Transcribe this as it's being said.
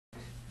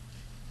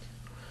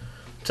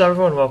What's up,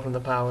 everyone? Welcome to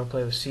the Power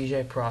Play with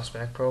CJ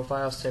Prospect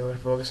Profiles. Today we're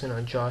focusing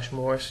on Josh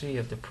Morrissey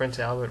of the Prince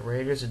Albert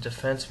Raiders, a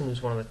defenseman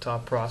who's one of the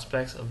top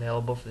prospects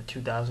available for the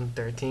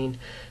 2013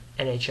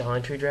 NHL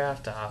entry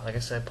draft. Like I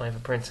said, playing for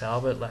Prince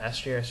Albert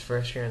last year, his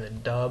first year in the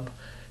dub,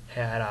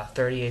 had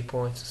 38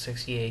 points in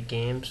 68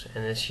 games,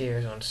 and this year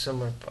is on a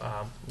similar,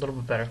 little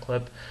bit better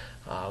clip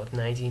with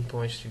 19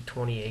 points through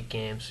 28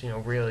 games.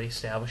 Really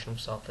establishing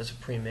himself as a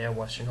premier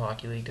Western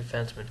Hockey League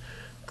defenseman.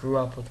 Grew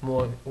up with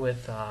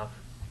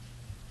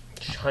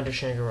Hunter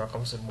Shingaruk,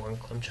 almost said Morgan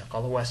Klimchuk.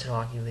 All the Western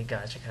Hockey League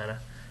guys are kind of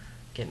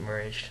getting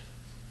merged.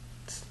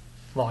 It's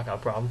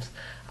lockout problems.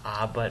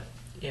 But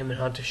him and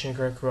Hunter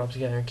Shingaruk grew up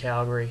together in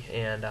Calgary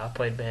and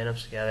played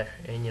bandoms together.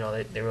 And,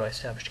 they really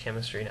established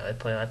chemistry. Now they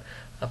play on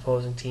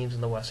opposing teams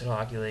in the Western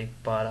Hockey League.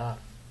 But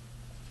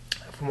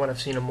from what I've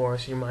seen of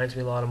Morris, he reminds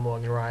me a lot of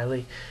Morgan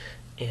Riley.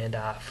 And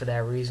for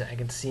that reason, I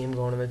can see him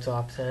going in the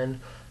top 10.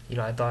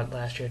 I thought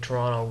last year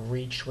Toronto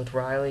reached with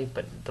Riley,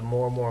 but the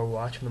more and more I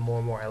watch him, the more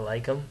and more I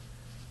like him.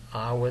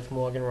 With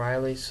Morgan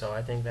Riley, so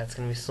I think that's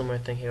going to be a similar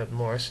thing here with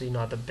Morrissey.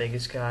 Not the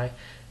biggest guy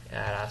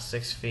at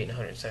 6 feet and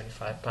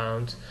 175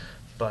 pounds,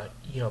 but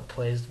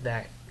plays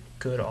that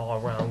good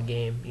all-around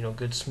game.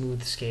 Good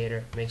smooth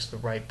skater, makes the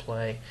right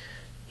play,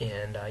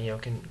 and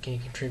can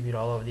contribute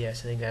all over the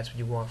ice. I think that's what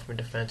you want from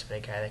a defenseman, a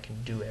guy that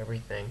can do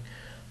everything,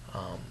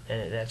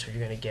 and that's what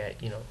you're going to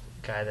get.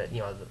 Guy that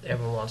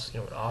everyone wants.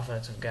 An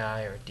offensive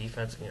guy or a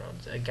defense.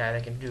 A guy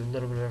that can do a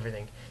little bit of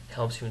everything.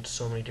 Helps you in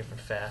so many different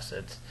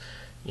facets.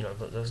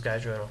 Those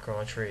guys really don't grow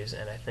on trees.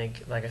 And I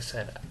think, like I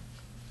said,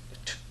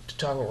 to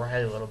talk about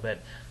Riley a little bit,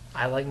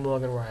 I like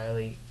Morgan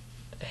Riley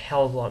a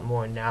hell of a lot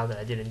more now than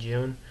I did in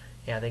June.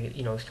 Yeah, I think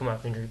he's coming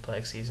off injury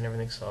plague season and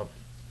everything, so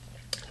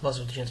I've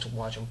also had a chance to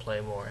watch him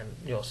play more, and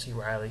you'll see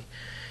Riley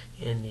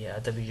in the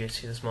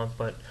WJC this month.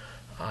 But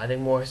I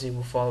think Morrissey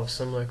will follow a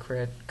similar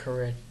career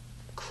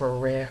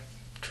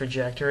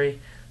trajectory.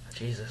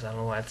 Jesus, I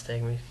don't know why it's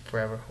taking me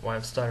forever, why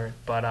I'm stuttering,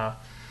 but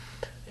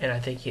and I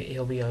think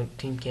he'll be a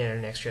team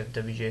candidate next year at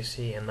the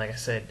WJC. And like I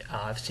said,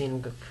 I've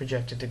seen him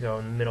projected to go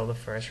in the middle of the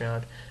first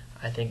round.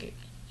 I think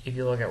if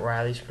you look at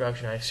Riley's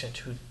production, I see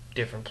two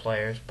different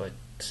players, but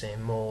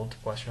same mold,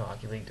 Western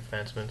Hockey League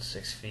defenseman,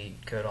 6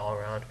 feet, good all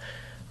around.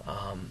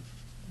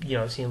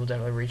 Team will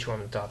definitely reach for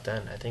him in the top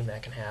 10. I think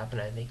that can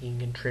happen. I think he can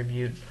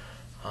contribute.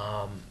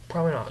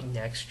 Probably not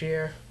next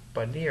year,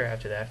 but the year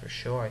after that for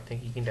sure. I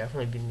think he can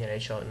definitely be in the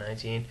NHL at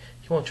 19.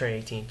 He won't turn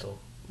 18 until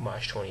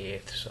March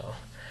 28th, so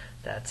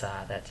that's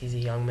he's a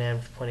young man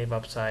with plenty of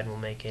upside and will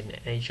make an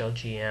NHL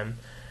GM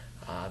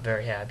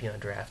very happy on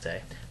draft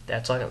day.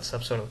 That's all I got this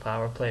episode of the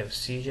Power Play with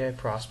CJ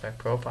Prospect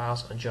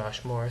Profiles on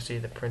Josh Morrissey,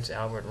 the Prince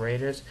Albert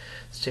Raiders.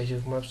 Stay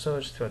tuned for more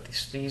episodes throughout the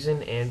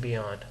season and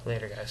beyond.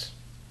 Later, guys.